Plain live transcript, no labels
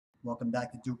Welcome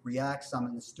back to Duke Reacts. I'm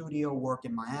in the studio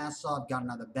working my ass off. Got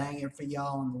another banger for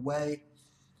y'all on the way.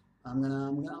 I'm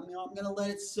gonna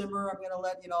let it simmer. I'm gonna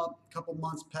let a couple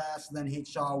months pass, and then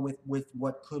hit y'all with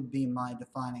what could be my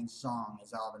defining song,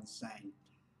 as Alvin's saying.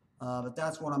 But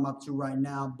that's what I'm up to right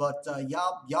now. But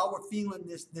y'all were feeling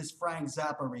this Frank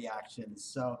Zappa reaction,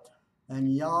 so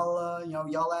and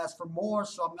y'all asked for more,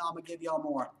 so I'm gonna give y'all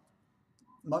more.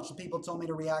 Much people told me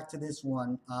to react to this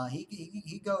one.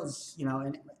 He goes, in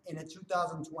a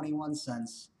 2021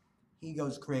 sense, he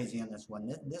goes crazy in this one.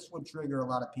 This would trigger a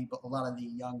lot of people, a lot of the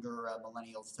younger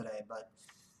millennials today. But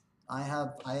I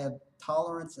have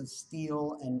tolerance of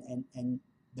steel and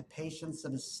the patience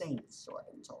of a saint, so I've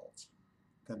been told,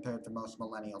 compared to most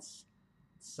millennials.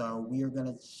 So we are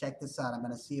gonna check this out. I'm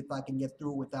gonna see if I can get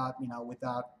through without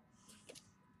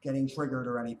getting triggered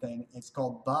or anything. It's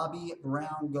called Bobby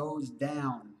Brown Goes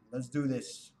Down. Let's do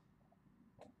this.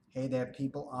 Hey there,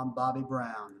 people. I'm Bobby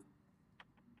Brown.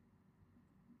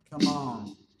 Come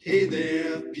on. Hey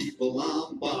there, people.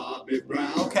 I'm Bobby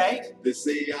Brown. Okay. They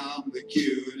say I'm the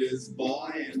cutest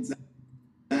boy in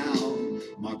town.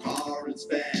 My car is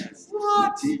fast.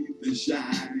 What? My teeth are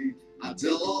shiny. I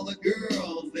tell all the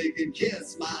girls they can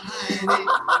kiss my hiney.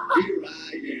 Here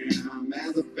I am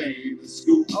at the famous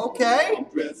school. Okay. I'm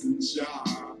dressing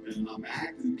sharp and I'm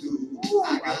acting cool. Ooh,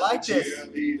 I I got like a this.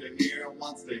 cheerleader here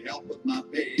wants to help with my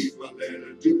paper. Let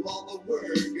her do all the work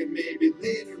and maybe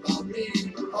later I'll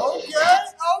read her.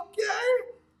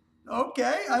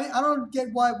 Okay. I don't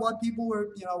get why people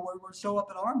were so up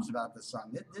in arms about this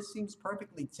song. This seems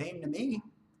perfectly tame to me.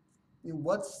 I mean,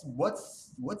 what's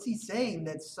he saying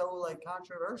that's so like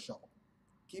controversial?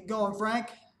 Keep going, Frank.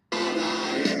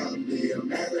 I am the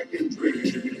American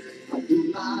dream. I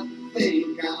do not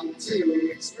think I'm too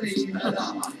extreme, and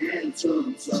I'm a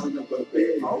handsome son of a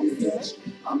bitch. Okay.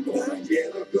 I'm gonna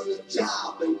get a good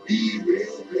job and be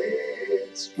real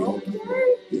rich.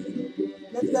 Okay.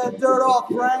 Get that dirt off,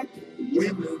 Frank.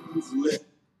 Women's lip.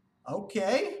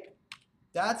 Okay.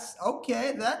 That's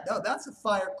okay. That's a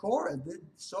fire chorus.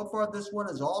 So far, this one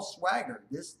is all swagger.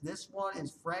 This one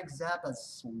is Frank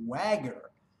Zappa's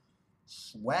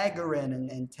swaggering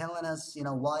and telling us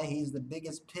why he's the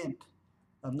biggest pimp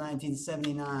of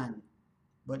 1979.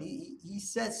 But he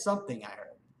says something. I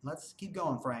heard. Let's keep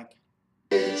going, Frank.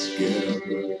 Okay.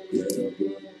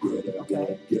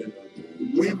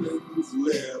 Women's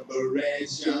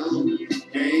liberation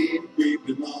came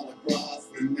creeping all across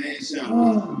the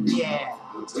nation. Yeah.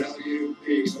 I'll tell you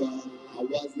people, I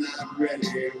was not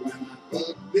ready when I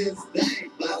fucked this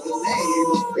dank by the name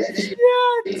of Betty.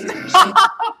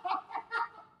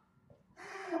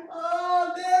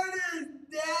 Oh, there it is.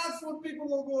 That's what people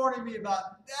were warning me about.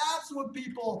 That's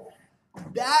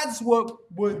what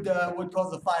would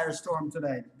cause a firestorm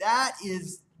today.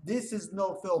 This is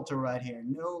no filter right here.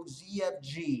 No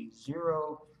ZFG,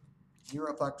 zero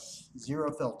fucks,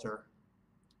 zero filter.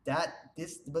 But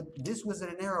this was in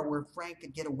an era where Frank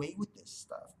could get away with this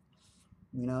stuff.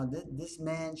 This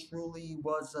man truly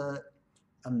was a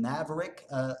maverick,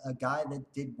 a guy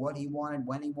that did what he wanted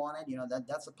when he wanted.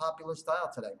 That's a popular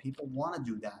style today. People want to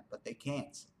do that, but they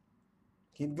can't.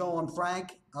 Keep going,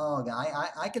 Frank. Oh,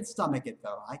 I can stomach it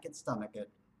though. I can stomach it.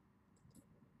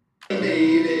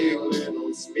 Made a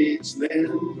little speech then.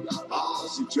 Oh,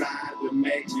 she tried to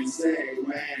make me say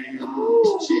when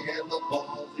she had the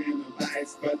balls in the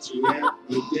vice, but she left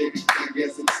the dick. I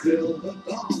guess it's still the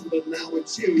thumb, but now it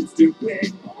shoots too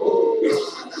quick. Oh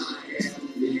God, I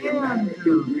am the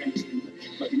American dream,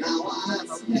 but now I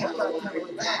smell like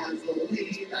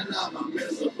Vaseline, and I'm a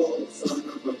miserable son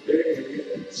of a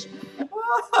bitch.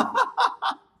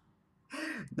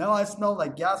 Now I smell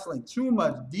like gasoline. Too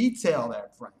much detail there,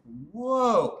 Frank.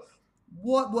 Whoa.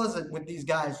 What was it with these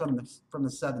guys from the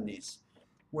 70s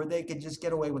where they could just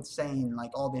get away with saying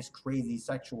like all this crazy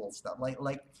sexual stuff?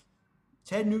 Like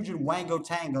Ted Nugent Wango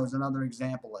Tango is another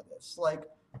example of this. Like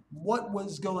what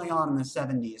was going on in the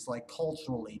 70s like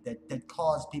culturally that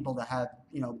caused people to have,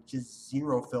 just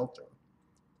zero filter?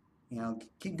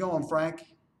 Keep going,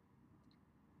 Frank.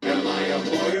 Am I a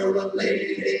boy or a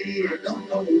lady? I don't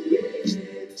know which.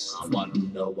 I wonder.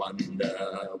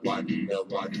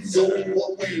 So I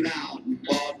went out and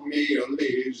bought me a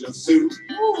leisure suit.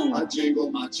 I jiggle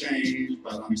my change,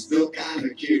 but I'm still kind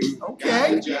of cute. Okay.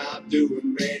 Got a job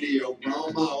doing radio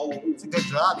promo. It's a good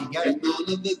job. You get And it.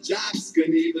 none of the jocks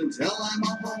can even tell I'm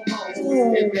a homo.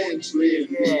 Ooh, Eventually,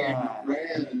 yeah. my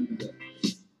friend.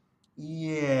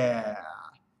 Yeah.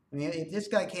 I mean, if this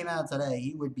guy came out today,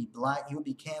 he would be black. He would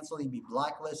be canceled. He'd be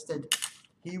blacklisted.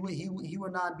 He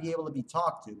would not be able to be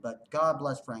talked to. But God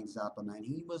bless Frank Zappa, man.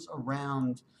 He was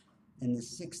around in the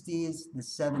 60s, the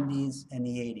 70s, and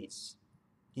the 80s.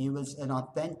 He was an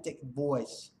authentic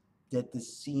voice that the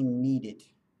scene needed.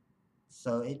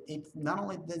 So it not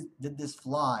only did this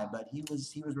fly, but he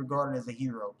was regarded as a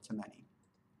hero to many.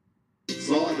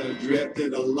 Sort of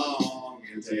drifted along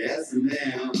into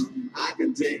S&M. I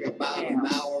can take about an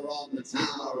hour on the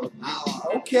Tower of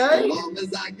Power. Okay. As long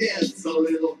as I get a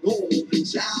little golden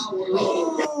shower.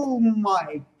 Oh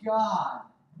my God!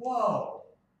 Whoa!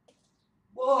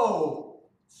 Whoa!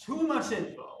 Too much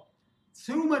info.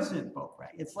 Too much info,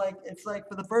 Frank. It's like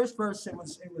for the first verse it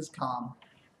was calm.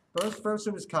 First verse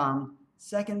it was calm.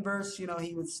 Second verse, he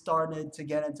was starting to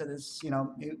get into this.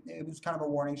 It was kind of a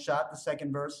warning shot. The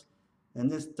second verse,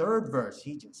 and this third verse,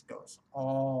 he just goes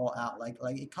all out. Like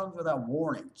it comes without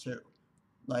warning too.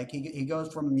 Like he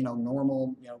goes from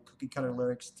normal cookie cutter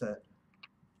lyrics to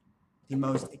the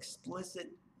most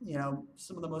explicit,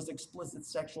 some of the most explicit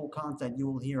sexual content you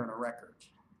will hear in a record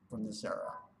from this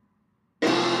era.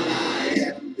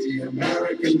 I am the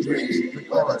American dream.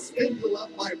 Let us spindle up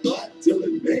my butt till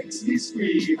it makes me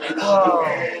scream. And I'll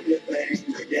do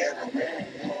anything to get ahead.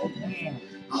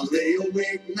 I'll lay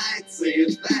awake nights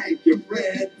saying thank you,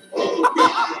 Fred.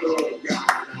 Oh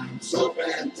God, I'm so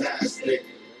fantastic.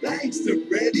 Thanks to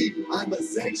Freddie, I'm a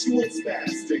sexual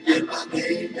spastic. And my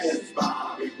name is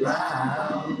Bobby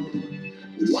Brown.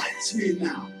 Watch me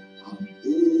now, I'm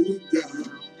going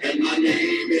down. And my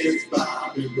name is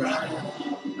Bobby Brown.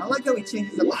 I like how he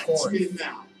changes up the chorus. Watch me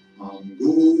now, I'm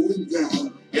going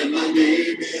down. And my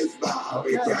name is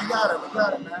Bobby Brown. We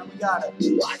got it, man. We got it.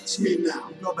 Watch me now.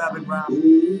 Go, Bobby Brown.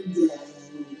 Going down.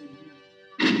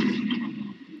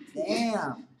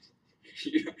 Damn.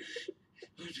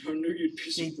 I knew you'd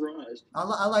be surprised.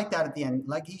 I like that at the end.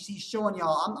 Like he's showing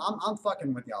y'all, I'm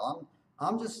fucking with y'all.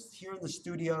 I'm just here in the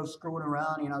studio screwing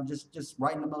around, just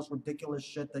writing the most ridiculous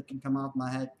shit that can come off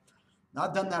my head.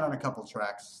 I've done that on a couple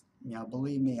tracks.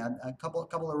 Believe me, a couple of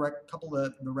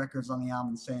the records on the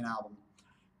Alvin Sane album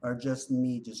are just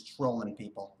me just trolling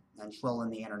people and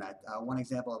trolling the internet. One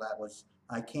example of that was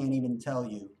I Can't Even Tell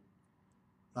You,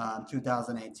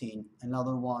 2018.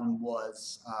 Another one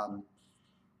was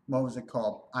what was it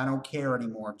called? I Don't Care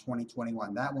Anymore,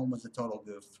 2021. That one was a total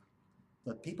goof.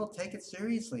 But people take it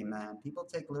seriously, man. People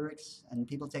take lyrics and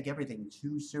people take everything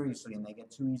too seriously, and they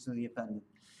get too easily offended.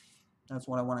 That's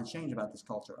what I want to change about this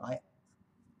culture.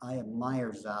 I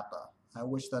admire Zappa. I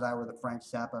wish that I were the Frank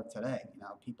Zappa of today.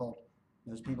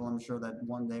 There's people I'm sure that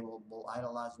one day will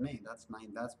idolize me. That's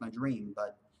my dream.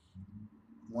 But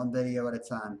one video at a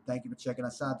time. Thank you for checking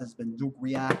us out. This has been Duke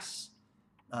Reacts.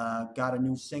 Got a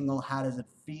new single, How Does It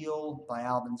Feel, by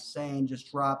Alvin Sane,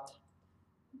 just dropped.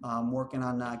 Working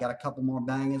on, got a couple more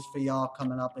bangers for y'all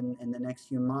coming up in the next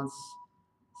few months.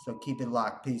 So keep it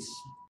locked. Peace.